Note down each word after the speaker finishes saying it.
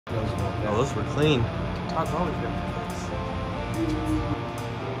Oh, those were clean. Todd's always been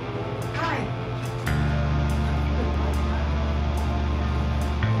Hi.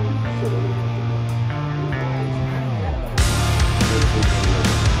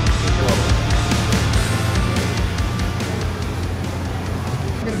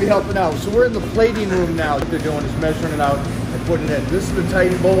 I'm going to be helping out. So we're in the plating room now. What they're doing is measuring it out and putting it in. This is the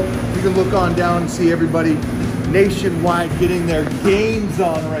Titan Bowl. You can look on down and see everybody nationwide getting their gains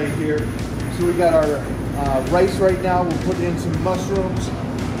on right here. So we got our rice right now. We're putting in some mushrooms.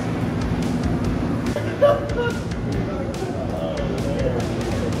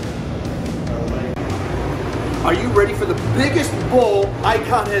 Are you ready for the biggest bowl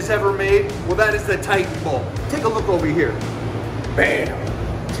Icon has ever made? Well, that is the Titan Bowl. Take a look over here. Bam!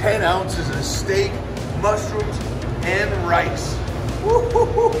 10 ounces of steak, mushrooms, and rice.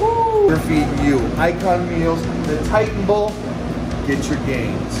 Woo-hoo-hoo-hoo. We're feeding you Icon Meals, the Titan Bowl. Get your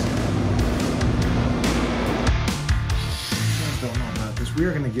gains. You guys don't know about this. We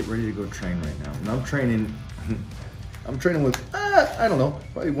are going to get ready to go train right now. And I'm training with, I don't know,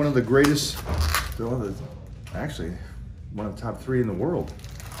 probably one of the greatest, actually, one of the top 3 in the world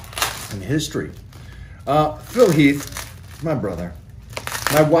in history. Phil Heath, my brother.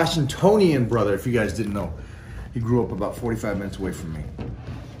 My Washingtonian brother, if you guys didn't know. He grew up about 45 minutes away from me.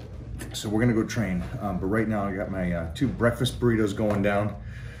 So we're gonna go train. But right now I got my 2 breakfast burritos going down.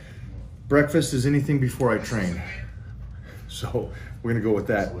 Breakfast is anything before I train. So we're gonna go with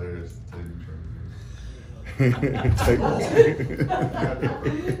that.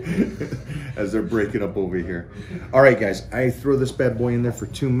 As they're breaking up over here. All right, guys, I throw this bad boy in there for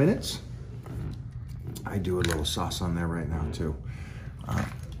 2 minutes. I do a little sauce on there right now too.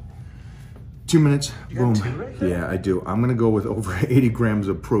 2 minutes, boom. Yeah, I do. I'm gonna go with over 80 grams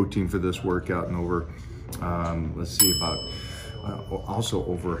of protein for this workout and over, let's see, about, also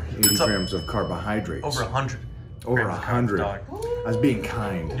over 80 grams of carbohydrates. Over 100. Over 100. I was being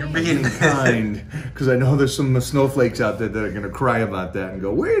kind. You're being kind, because I know there's some snowflakes out there that are gonna cry about that and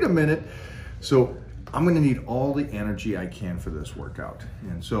go, wait a minute. So I'm gonna need all the energy I can for this workout.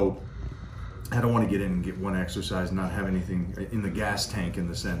 And so I don't want to get in and get one exercise and not have anything in the gas tank in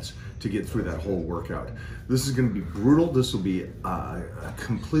the sense to get through that whole workout. This is going to be brutal. This will be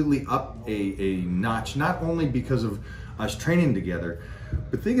completely up a notch, not only because of us training together,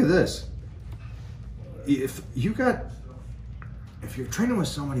 but think of this. If you're training with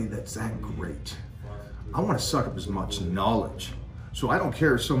somebody that's that great, I want to suck up as much knowledge. So I don't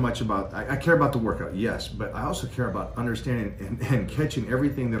care so much about, I care about the workout, yes, but I also care about understanding and catching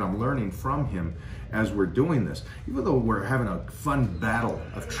everything that I'm learning from him as we're doing this. Even though we're having a fun battle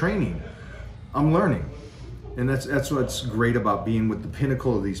of training, I'm learning. And that's what's great about being with the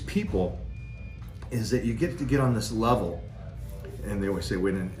pinnacle of these people, is that you get to get on this level. And they always say,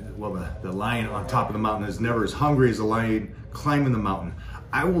 well, the lion on top of the mountain is never as hungry as the lion climbing the mountain.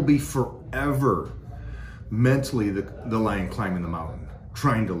 I will be forever mentally the lion climbing the mountain,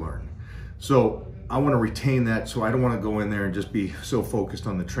 trying to learn. So I want to retain that, so I don't want to go in there and just be so focused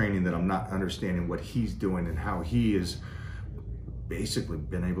on the training that I'm not understanding what he's doing and how he has basically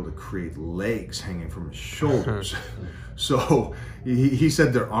been able to create legs hanging from his shoulders. So he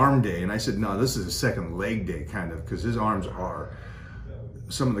said their arm day, and I said, no, this is a second leg day kind of, because his arms are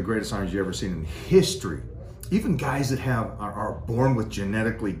some of the greatest arms you've ever seen in history. Even guys that are born with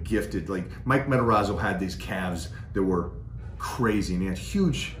genetically gifted, like Mike Matarazzo had these calves that were crazy, and he had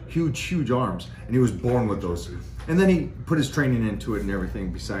huge, huge, huge arms, and he was born with those. And then he put his training into it and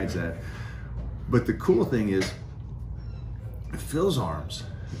everything besides that. But the cool thing is, Phil's arms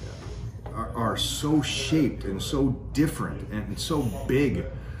are so shaped and so different and so big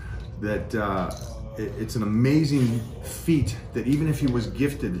that it's an amazing feat that even if he was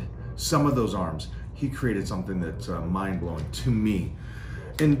gifted some of those arms, he created something that's mind-blowing to me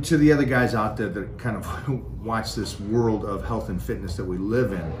and to the other guys out there that kind of watch this world of health and fitness that we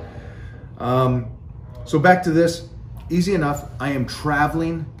live in. So back to this, easy enough. I am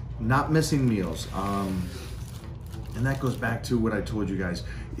traveling, not missing meals. And that goes back to what I told you guys.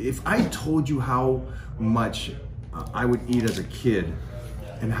 If I told you how much I would eat as a kid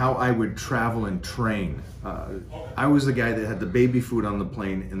and how I would travel and train, I was the guy that had the baby food on the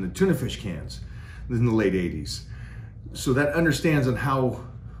plane and the tuna fish cans in the late 80s. So that understands on how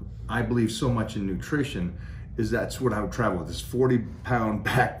I believe so much in nutrition, is that's what I would travel with, this 40-pound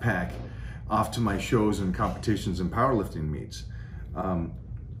backpack off to my shows and competitions and powerlifting meets.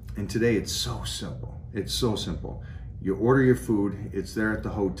 And today it's so simple. It's so simple. You order your food, it's there at the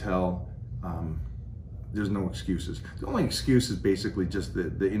hotel. There's no excuses. The only excuse is basically just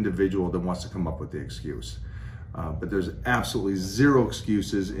the individual that wants to come up with the excuse. But there's absolutely zero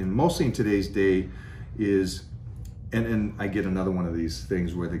excuses, and mostly in today's day is, and I get another one of these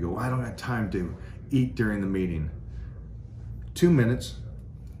things where they go, I don't have time to eat during the meeting. 2 minutes,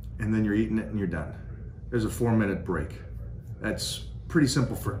 and then you're eating it and you're done. There's a 4-minute break. That's pretty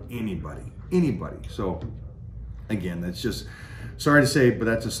simple for anybody. So again, that's just, sorry to say, but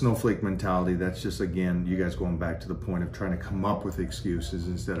that's a snowflake mentality. That's just, again, you guys going back to the point of trying to come up with excuses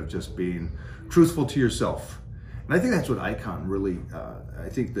instead of just being truthful to yourself. And I think that's what Icon really, I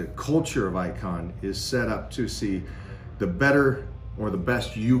think the culture of Icon is set up to see the better or the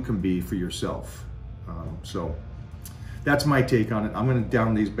best you can be for yourself. So that's my take on it. I'm gonna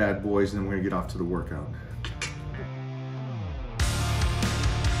down these bad boys and then we're gonna get off to the workout.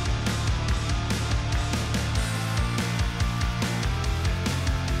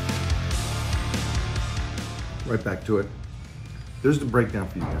 Right back to it. There's the breakdown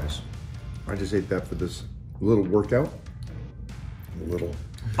for you guys. I just ate that for this little workout.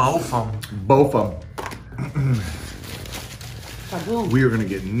 Both of them. We are gonna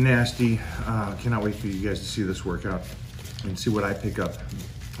get nasty. Cannot wait for you guys to see this workout and see what I pick up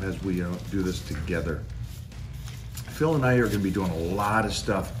as we do this together. Phil and I are gonna be doing a lot of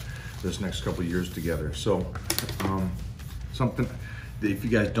stuff this next couple of years together. So something that if you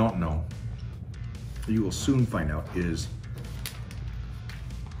guys don't know, you will soon find out is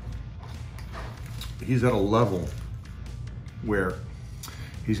he's at a level where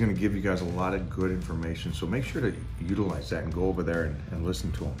he's going to give you guys a lot of good information. So make sure to utilize that and go over there and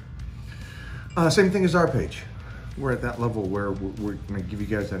listen to him. Same thing as our page. We're at that level where we're going to give you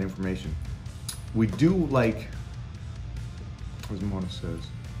guys that information. We do like, as Mona says,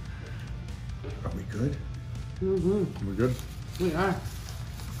 are we good? Mm-hmm. We're good? We are.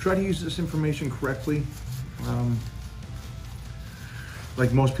 Try to use this information correctly.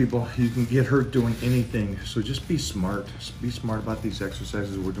 Like most people, you can get hurt doing anything. So just be smart. Be smart about these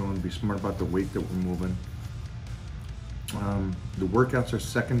exercises we're doing. Be smart about the weight that we're moving. The workouts are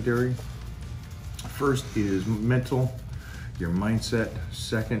secondary. First is mental, your mindset.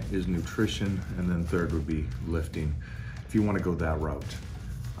 Second is nutrition. And then third would be lifting, if you want to go that route.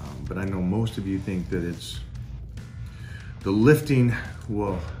 But I know most of you think that it's the lifting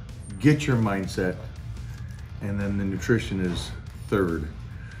will get your mindset, and then the nutrition is third.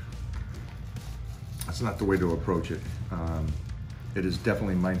 That's not the way to approach it. It is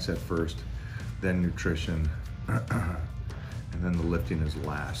definitely mindset first, then nutrition, and then the lifting is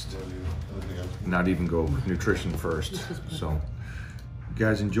last. Not even go nutrition first. So you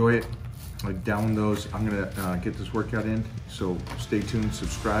guys enjoy it. I down those. I'm gonna get this workout in, so stay tuned,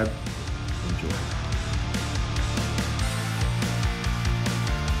 subscribe, enjoy.